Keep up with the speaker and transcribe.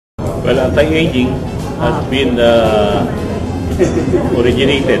Well, anti-aging has been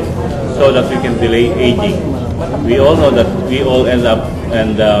originated so that we can delay aging. We all know that we all end up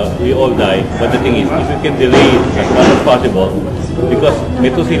and we all die, but the thing is, if we can delay it as much as possible, because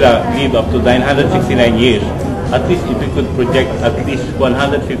Methuselah lived up to 969 years, at least if we could project at least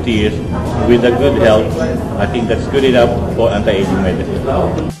 150 years with a good health, I think that's good enough for anti-aging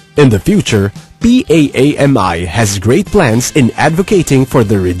medicine. In the future, PAAMI has great plans in advocating for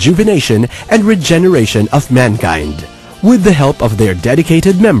the rejuvenation and regeneration of mankind. With the help of their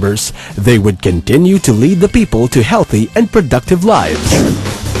dedicated members, they would continue to lead the people to healthy and productive lives.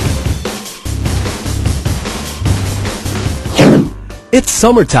 It's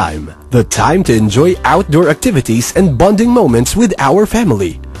summertime, the time to enjoy outdoor activities and bonding moments with our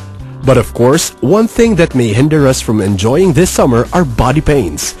family. But of course, one thing that may hinder us from enjoying this summer are body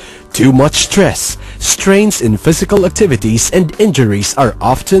pains. Too much stress, strains in physical activities and injuries are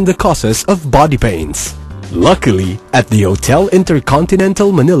often the causes of body pains. Luckily, at the Hotel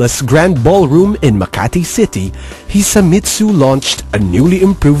Intercontinental Manila's Grand Ballroom in Makati City, Hisamitsu launched a newly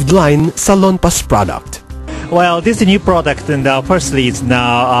improved line Salonpas product. Well, this new product, and firstly, it's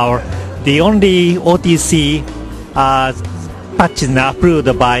now the only OTC patch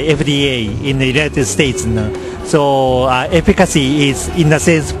approved by FDA in the United States. So efficacy is, in a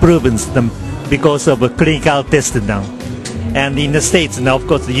sense, proven because of a clinical test now. And in the States now, of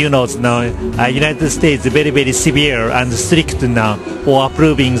course, you know, now United States is very, very severe and strict now for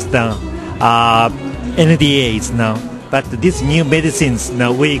approving the NDAs now. But these new medicines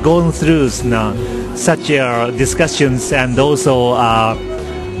now, we're going through now such discussions and also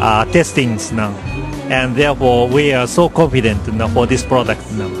testings now. And therefore, we are so confident now for this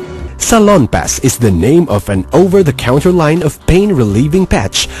product now. Salonpas is the name of an over-the-counter line of pain-relieving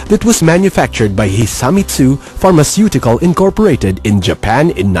patch that was manufactured by Hisamitsu Pharmaceutical Incorporated in Japan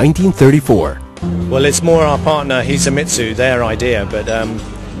in 1934. Well, it's more our partner Hisamitsu, their idea, but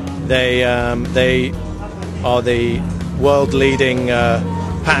they are the world-leading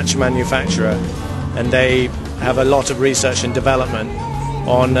patch manufacturer, and they have a lot of research and development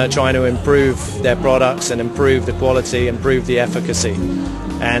on trying to improve their products and improve the quality, improve the efficacy.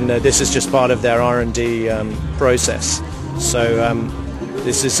 And this is just part of their R&D process. So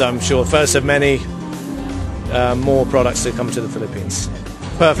this is, I'm sure, first of many more products to come to the Philippines.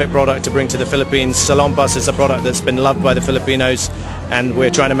 Perfect product to bring to the Philippines. Salonpas is a product that's been loved by the Filipinos, and we're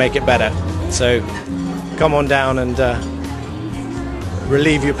trying to make it better. So come on down and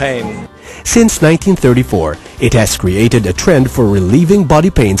relieve your pain. Since 1934, it has created a trend for relieving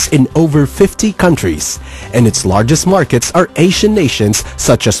body pains in over 50 countries, and its largest markets are Asian nations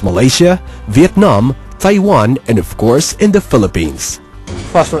such as Malaysia, Vietnam, Taiwan, and of course in the Philippines.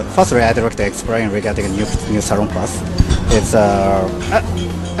 Firstly, I'd like to explain regarding new Salonpas. It's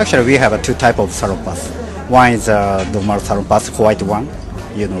actually we have two types of Salonpas. One is the normal Salonpas, white one,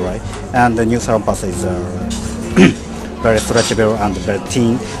 you know, right? And the new Salonpas is very stretchable and very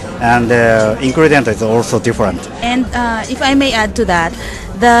thin, and the ingredient is also different. And if I may add to that,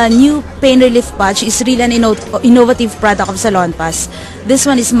 the new pain relief patch is really an innovative product of Salonpas. This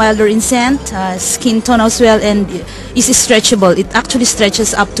one is milder in scent, skin tone as well, and is stretchable. It actually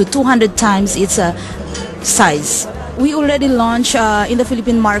stretches up to 200 times its size. We already launched in the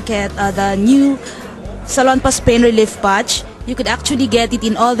Philippine market the new Salonpas pain relief patch. You could actually get it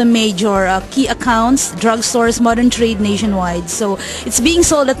in all the major key accounts, drugstores, modern trade nationwide. So it's being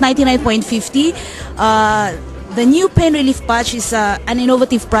sold at 99.50. The new pain relief patch is an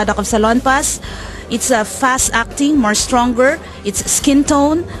innovative product of Salonpas. It's fast-acting, more stronger. It's skin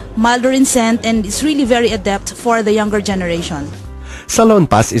tone, milder in scent, and it's really very adept for the younger generation.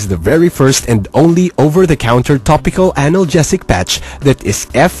 Salonpas is the very first and only over-the-counter topical analgesic patch that is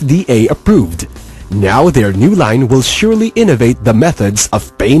FDA approved. Now their new line will surely innovate the methods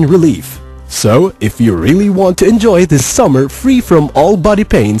of pain relief. So, if you really want to enjoy this summer free from all body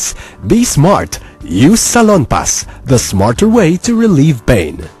pains, be smart. Use Salonpas, the smarter way to relieve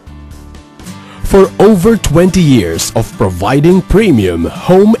pain. For over 20 years of providing premium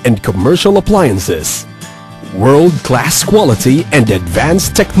home and commercial appliances, world-class quality and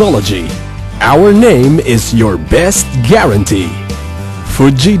advanced technology, our name is your best guarantee.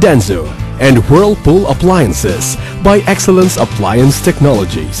 Fuji Denso and Whirlpool Appliances by Excellence Appliance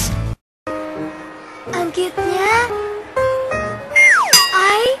Technologies. Ang cute niya.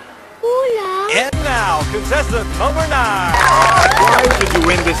 Ay, kulang. And now, contestant number 9. Why did you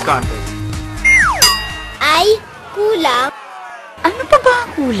win this contest? Ay, kulang. Ano pa ba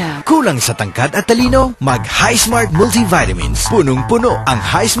ang kulang? Kulang sa tangkad at talino? Mag High Smart Multivitamins. Punong-puno ang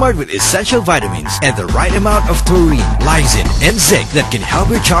High Smart with essential vitamins and the right amount of taurine, lysine, and zinc that can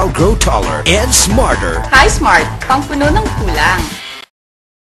help your child grow taller and smarter. High Smart, pangpuno ng kulang.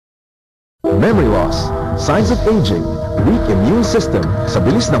 Memory loss, signs of aging, weak immune system. Sa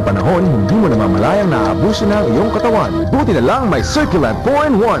bilis ng panahon, hindi mo namamalayang naaabuso na ang iyong katawan. Buti na lang may Circulant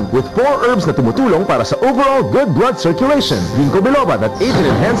 4-in-1 with 4 herbs na tumutulong para sa overall good blood circulation. Ginkgo biloba that aids in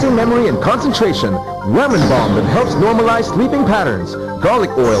enhancing memory and concentration. Lemon balm that helps normalize sleeping patterns. Garlic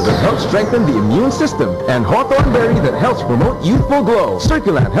oil that helps strengthen the immune system. And hawthorn berry that helps promote youthful glow.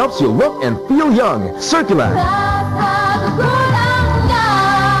 Circulant helps you look and feel young. Circulant.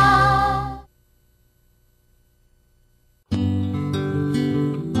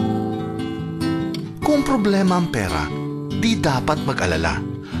 Kung problema ang pera, di dapat mag-alala.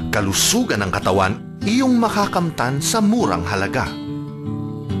 Kalusugan ng katawan, iyong makakamtan sa murang halaga.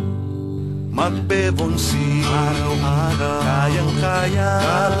 Magbebonsi, araw-araw, kayang-kaya,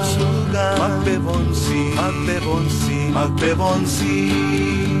 kalusugan. Magbebonsi, magbebonsi, magbebonsi.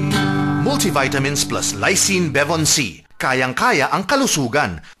 Multivitamins plus Lysine Bevon C. Kayang-kaya ang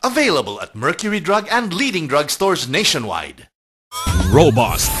kalusugan. Available at Mercury Drug and leading drugstores nationwide.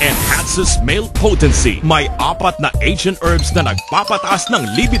 Robust enhances male potency. May 4 na ancient herbs na nagpapataas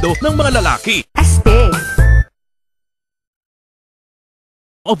ng libido ng mga lalaki.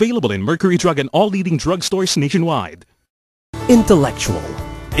 Available in Mercury Drug and all leading drugstores nationwide. Intellectual,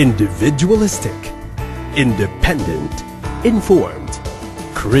 individualistic, independent, informed.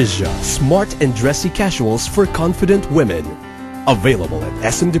 Krizia smart and dressy casuals for confident women. Available at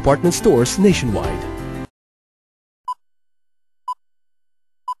SM department stores nationwide.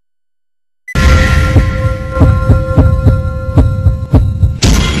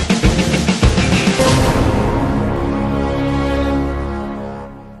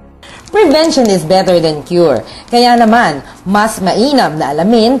 Prevention is better than cure. Kaya naman, mas mainam na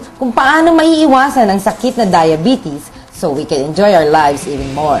alamin kung paano maiiwasan ang sakit na diabetes so we can enjoy our lives even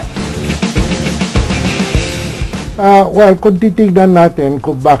more. Well, kung titignan natin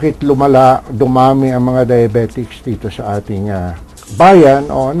kung bakit dumami ang mga diabetics dito sa ating bayan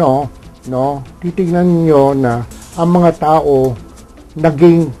o titignan niyo na ang mga tao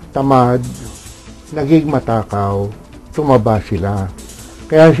naging tamad, naging matakaw, tumaba sila.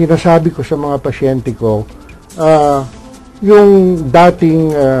 Kaya sinasabi ko sa mga pasyente ko, yung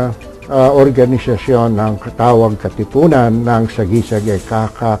dating organisasyon ng Katawag Katipunan ng Sagisag ay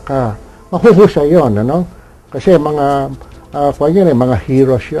kakaka. Mahuhusay yun, ano? Kasi mga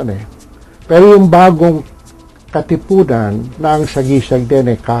heroes yun eh. Pero yung bagong katipunan ng Sagisag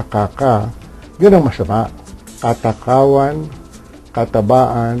din ay kakaka, yun ang masama. Katakawan,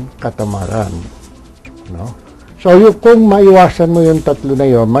 katabaan, katamaran. No? So, kung maiwasan mo yung tatlo na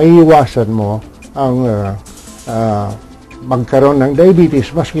yun, maiiwasan mo ang magkaroon ng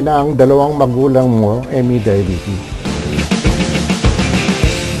diabetes, maski na ang 2 magulang mo ay may diabetes.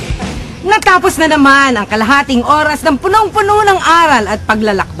 Natapos na naman ang kalahating oras ng punong-puno ng aral at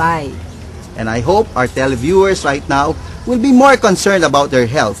paglalakbay. And I hope our televiewers right now will be more concerned about their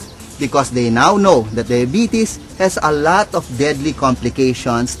health because they now know that diabetes has a lot of deadly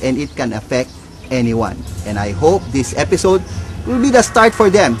complications and it can affect anyone. And I hope this episode will be the start for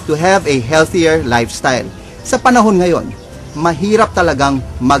them to have a healthier lifestyle. Sa panahon ngayon, mahirap talagang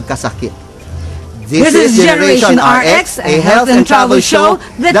magkasakit. This is Generation RX, a health and travel show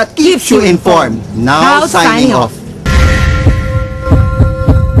that keeps you informed. Now signing off.